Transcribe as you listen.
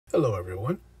Hello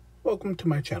everyone, welcome to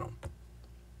my channel.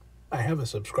 I have a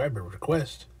subscriber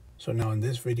request, so now in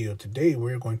this video today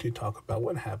we're going to talk about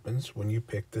what happens when you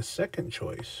pick the second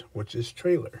choice, which is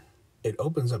trailer. It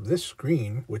opens up this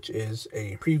screen, which is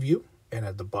a preview, and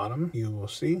at the bottom you will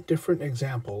see different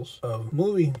examples of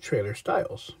movie trailer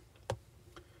styles.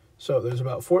 So there's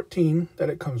about 14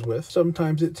 that it comes with.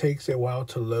 Sometimes it takes a while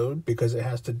to load because it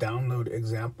has to download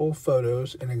example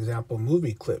photos and example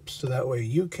movie clips. So that way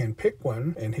you can pick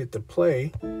one and hit the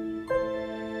play. It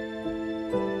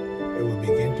will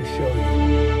begin to show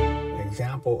you an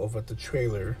example of what the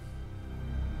trailer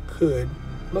could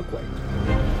look like.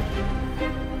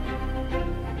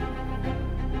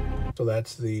 So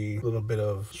that's the little bit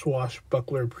of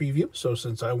swashbuckler preview. So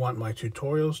since I want my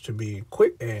tutorials to be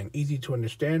quick and easy to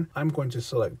understand, I'm going to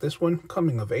select this one,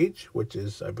 Coming of Age, which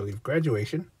is, I believe,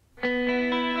 graduation.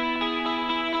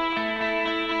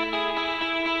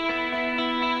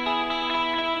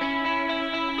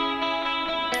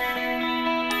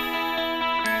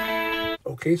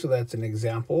 Okay, so that's an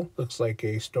example. Looks like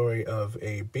a story of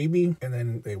a baby, and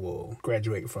then they will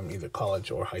graduate from either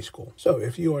college or high school. So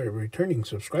if you are a returning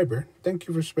subscriber, thank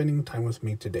you for spending time with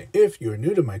me today. If you're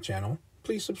new to my channel,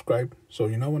 please subscribe so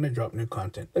you know when I drop new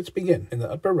content. Let's begin. In the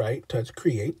upper right, touch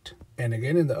Create. And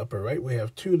again, in the upper right, we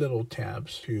have two little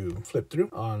tabs to flip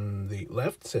through. On the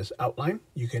left, it says Outline.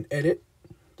 You can edit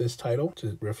this title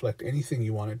to reflect anything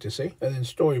you want it to say. And then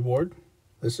Storyboard.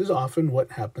 This is often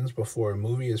what happens before a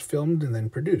movie is filmed and then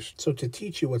produced. So to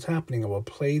teach you what's happening, I will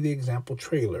play the example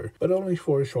trailer, but only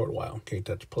for a short while. Okay,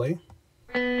 touch play.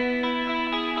 Going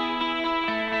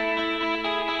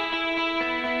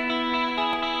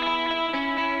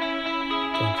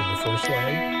to the first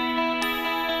slide,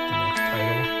 the next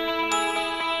title,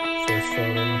 first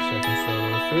photo, second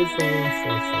photo, third photo,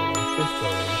 fourth photo, fifth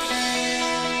photo,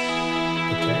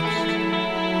 the text.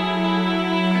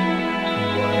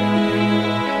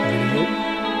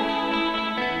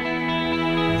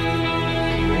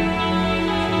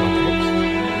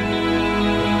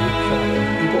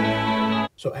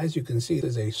 So as you can see, it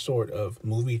is a sort of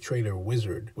movie trailer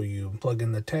wizard where you plug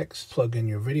in the text, plug in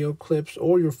your video clips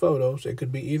or your photos. It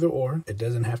could be either or. It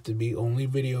doesn't have to be only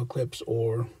video clips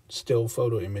or still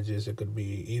photo images. It could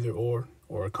be either or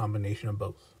a combination of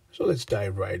both. So let's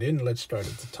dive right in. Let's start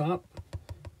at the top.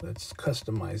 Let's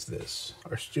customize this.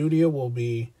 Our studio will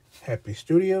be Happy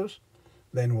Studios.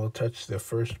 Then we'll touch the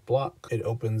first block. It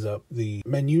opens up the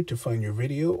menu to find your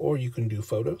video, or you can do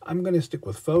photos. I'm going to stick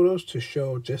with photos to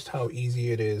show just how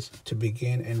easy it is to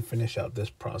begin and finish out this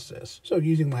process. So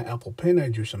using my Apple Pen, I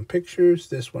drew some pictures.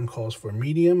 This one calls for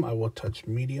medium. I will touch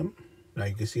medium. Now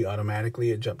you can see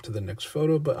automatically it jumped to the next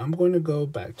photo, but I'm going to go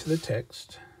back to the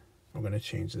text. I'm going to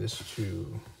change this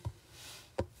to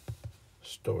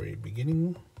story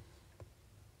beginning.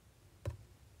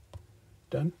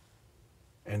 Done.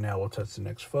 And now we'll touch the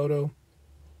next photo.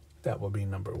 That will be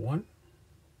number 1.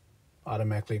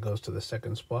 Automatically goes to the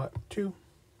second spot. 2,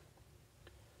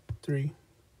 3,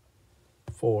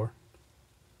 4,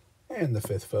 and the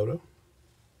 5th photo.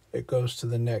 It goes to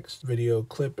the next video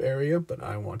clip area, but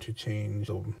I want to change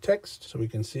the text so we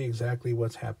can see exactly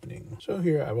what's happening. So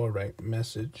here I will write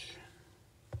message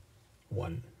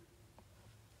 1.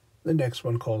 The next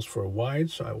one calls for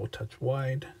wide, so I will touch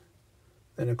wide.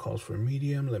 Then it calls for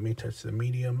medium. Let me touch the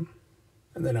medium.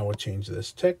 And then I will change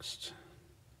this text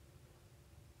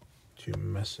to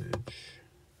message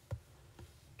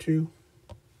 2.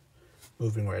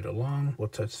 Moving right along, we'll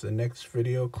touch the next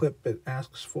video clip it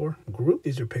asks for. Group.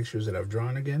 These are pictures that I've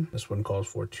drawn again. This one calls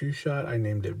for 2-shot. I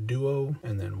named it duo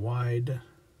and then wide.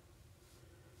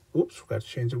 Oops, forgot to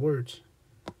change the words.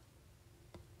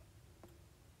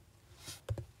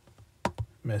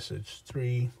 Message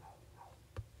 3.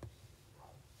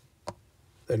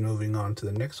 Then moving on to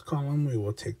the next column, we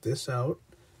will take this out.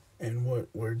 And what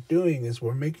we're doing is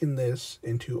we're making this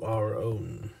into our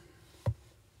own.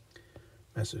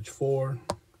 Message 4.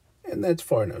 And that's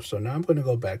far enough. So now I'm going to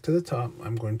go back to the top.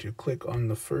 I'm going to click on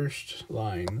the first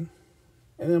line.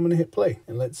 And then I'm going to hit play.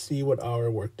 And let's see what our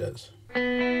work does.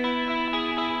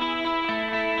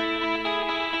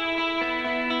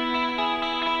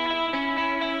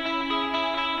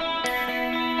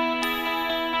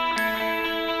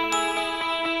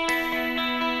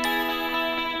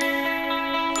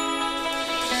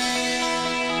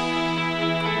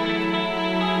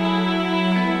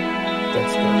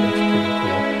 That's pretty cool.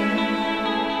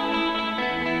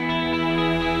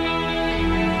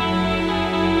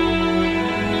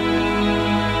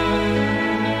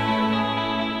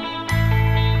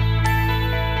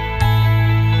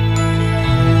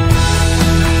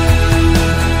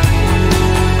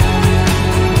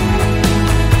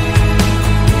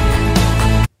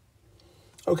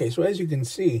 Okay, so as you can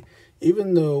see,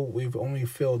 even though we've only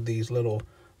filled these little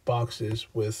boxes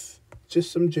with just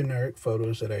some generic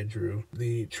photos that I drew,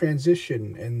 the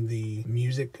transition and the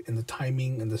music and the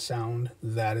timing and the sound,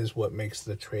 that is what makes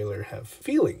the trailer have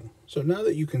feeling. So now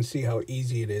that you can see how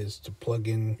easy it is to plug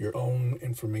in your own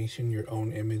information, your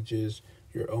own images,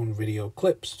 your own video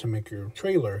clips to make your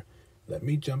trailer, let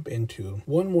me jump into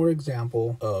one more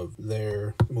example of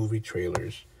their movie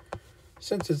trailers.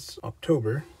 Since it's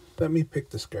October, let me pick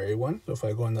the scary one. So if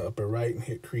I go in the upper right and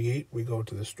hit create, we go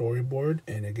to the storyboard.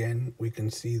 And again, we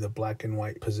can see the black and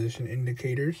white position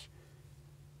indicators.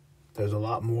 There's a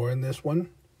lot more in this one.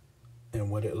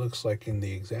 And what it looks like in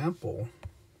the example.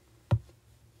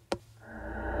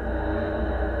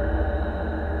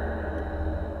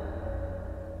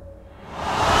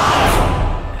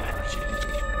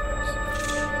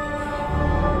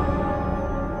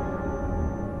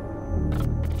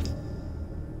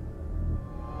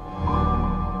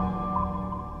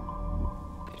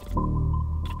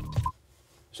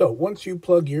 So once you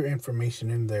plug your information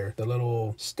in there, the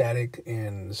little static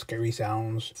and scary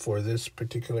sounds for this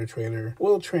particular trailer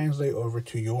will translate over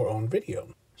to your own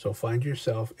video. So find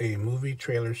yourself a movie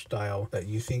trailer style that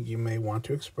you think you may want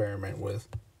to experiment with.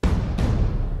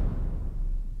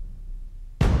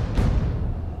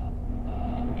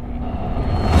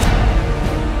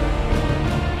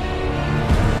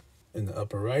 In the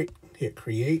upper right, hit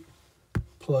create,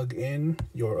 plug in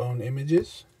your own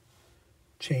images.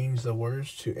 Change the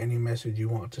words to any message you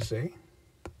want to say.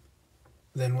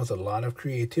 Then with a lot of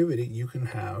creativity, you can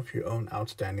have your own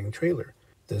outstanding trailer.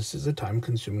 This is a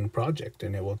time-consuming project,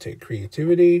 and it will take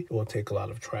creativity, it will take a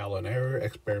lot of trial and error,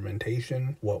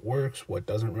 experimentation, what works, what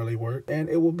doesn't really work, and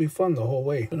it will be fun the whole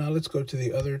way. So now let's go to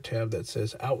the other tab that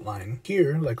says outline.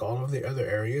 Here, like all of the other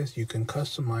areas, you can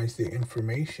customize the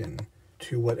information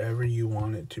to whatever you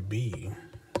want it to be.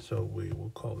 So we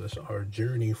will call this our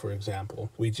journey, for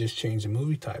example. We just changed the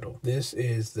movie title. This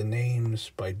is the names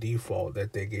by default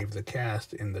that they gave the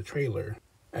cast in the trailer.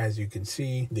 As you can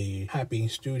see, the Happy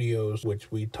Studios,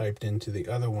 which we typed into the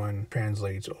other one,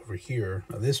 translates over here.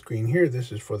 Now this screen here,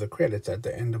 this is for the credits. At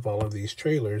the end of all of these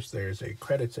trailers, there's a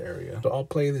credits area. So I'll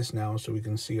play this now so we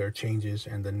can see our changes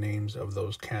and the names of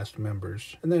those cast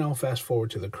members. And then I'll fast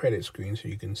forward to the credit screen so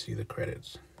you can see the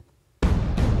credits.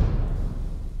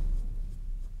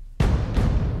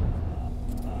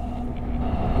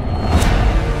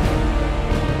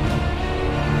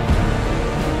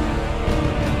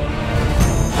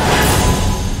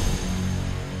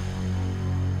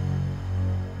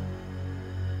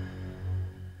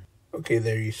 Okay,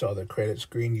 there you saw the credit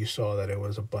screen. You saw that it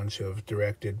was a bunch of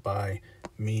directed by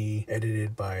me,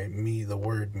 edited by me, the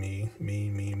word me.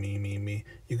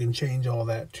 You can change all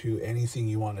that to anything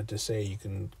you wanted to say. You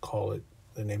can call it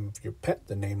the name of your pet,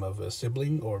 the name of a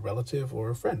sibling or relative or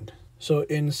a friend. So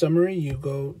in summary, you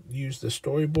go use the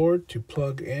storyboard to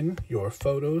plug in your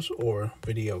photos or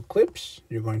video clips.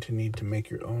 You're going to need to make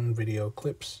your own video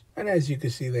clips. And as you can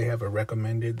see, they have a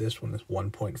recommended. This one is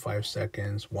 1.5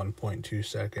 seconds, 1.2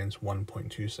 seconds,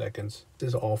 1.2 seconds. This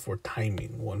is all for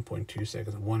timing, 1.2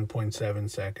 seconds, 1.7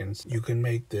 seconds. You can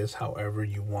make this however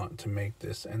you want to make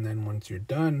this. And then once you're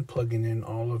done plugging in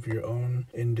all of your own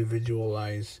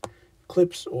individualized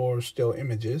clips or still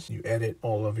images, you edit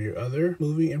all of your other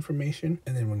movie information,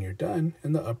 and then when you're done,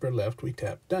 in the upper left we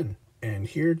tap done. And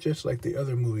here, just like the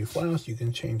other movie files, you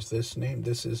can change this name.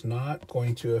 This is not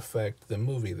going to affect the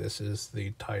movie. This is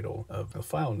the title of the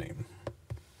file name.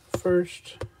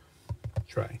 First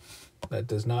try. That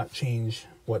does not change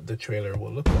what the trailer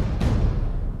will look like.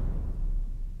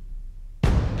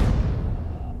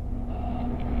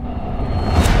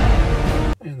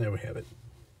 And there we have it.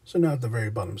 So now at the very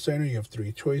bottom center, you have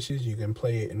three choices. You can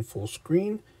play it in full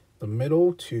screen, the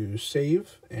middle to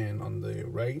save, and on the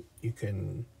right, you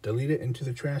can delete it into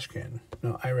the trash can.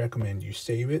 Now, I recommend you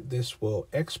save it. This will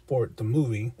export the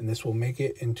movie, and this will make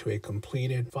it into a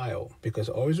completed file. Because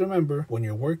always remember, when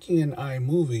you're working in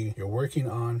iMovie, you're working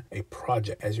on a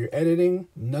project. As you're editing,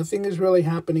 nothing is really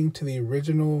happening to the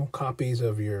original copies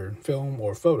of your film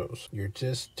or photos. You're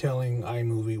just telling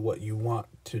iMovie what you want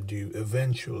to do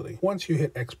eventually, once you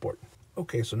hit export.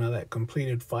 Okay, so now that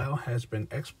completed file has been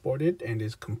exported and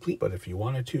is complete. But if you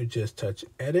wanted to, just touch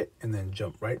edit and then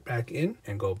jump right back in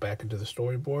and go back into the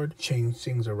storyboard, change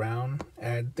things around,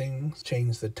 add things,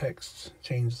 change the texts,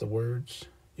 change the words.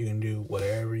 You can do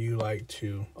whatever you like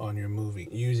to on your movie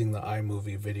using the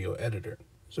iMovie video editor.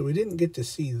 So we didn't get to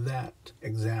see that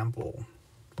example.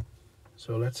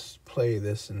 So let's play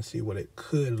this and see what it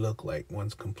could look like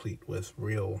once complete with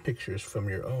real pictures from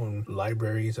your own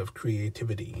libraries of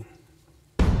creativity.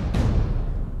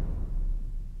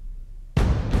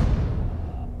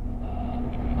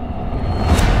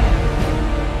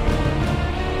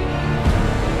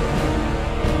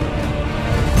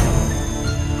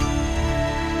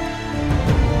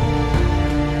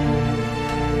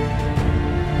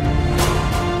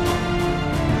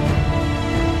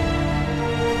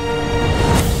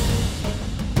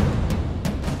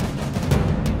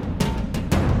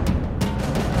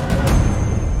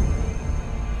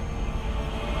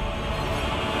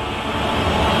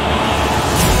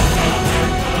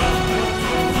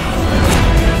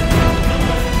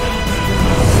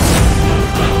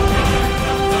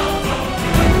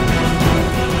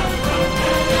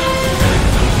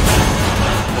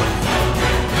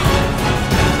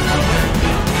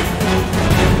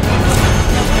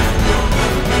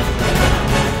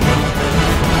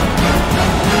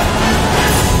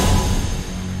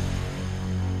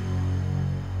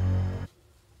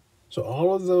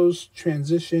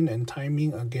 post-transition and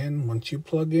timing, again, once you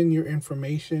plug in your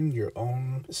information, your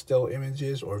own still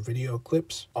images or video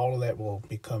clips, all of that will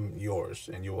become yours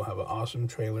and you will have an awesome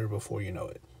trailer before you know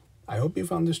it. I hope you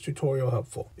found this tutorial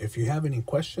helpful. If you have any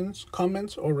questions,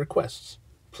 comments, or requests,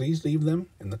 please leave them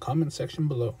in the comment section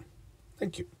below.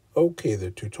 Thank you. Okay,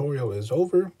 the tutorial is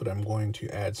over, but I'm going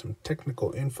to add some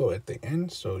technical info at the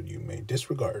end, so you may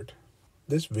disregard.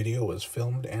 This video was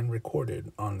filmed and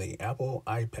recorded on the Apple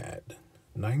iPad,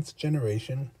 9th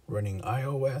generation, running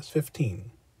iOS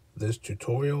 15. This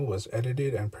tutorial was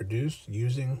edited and produced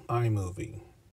using iMovie.